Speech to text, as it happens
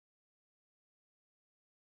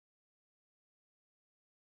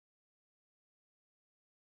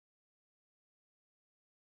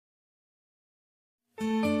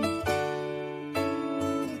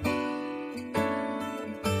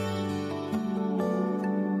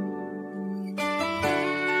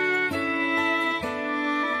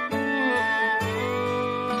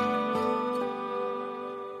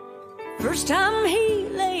First time he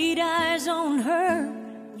laid eyes on her,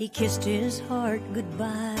 he kissed his heart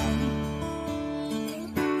goodbye.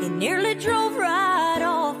 He nearly drove right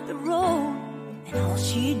off the road, and all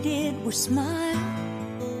she did was smile.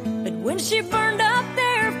 But when she burned up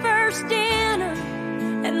their first dinner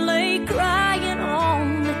and lay crying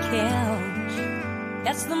on the couch,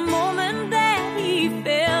 that's the moment that he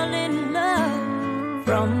fell in love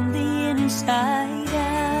from the inside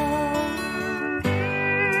out.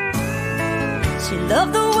 She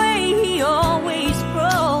loved the way he always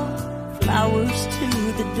brought flowers to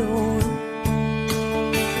the door.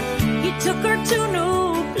 He took her to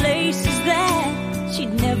new places that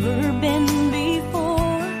she'd never been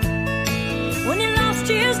before. When he lost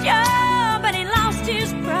his job and he lost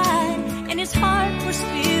his pride and his heart was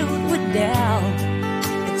filled with doubt,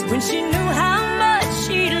 that's when she knew how much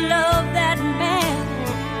she loved that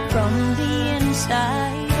man from the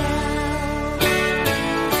inside out.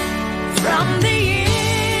 From the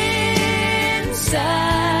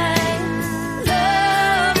inside,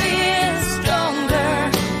 love is stronger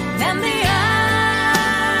than the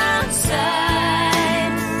outside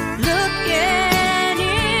looking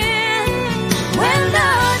in. When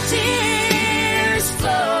the tears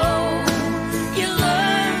flow, you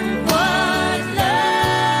learn what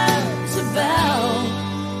love's about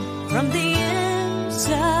from the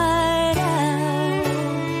inside out.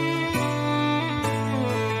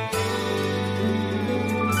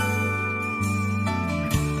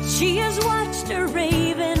 She has watched her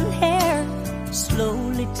raven hair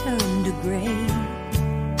slowly turn to gray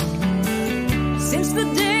since the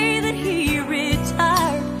day that he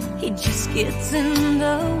retired. He just gets in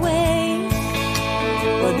the way.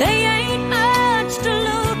 Well, they ain't much to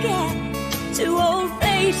look at, two old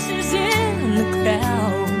faces in the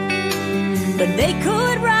crowd, but they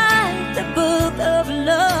could write the book of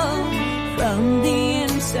love from the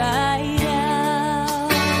inside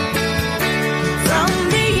out. From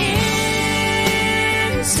the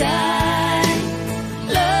inside,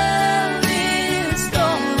 love is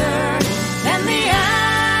stronger than the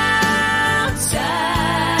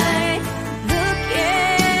outside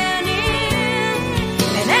looking in.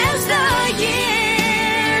 And as the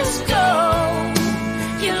years go,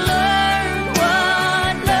 you learn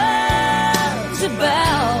what love's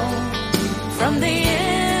about from the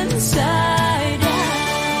inside out.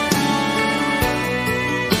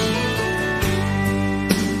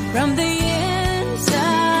 From the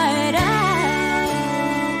inside out.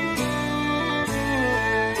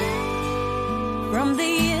 From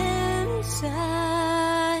the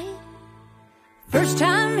inside. First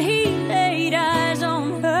time he laid eyes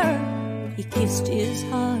on her, he kissed his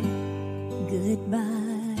heart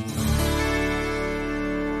goodbye.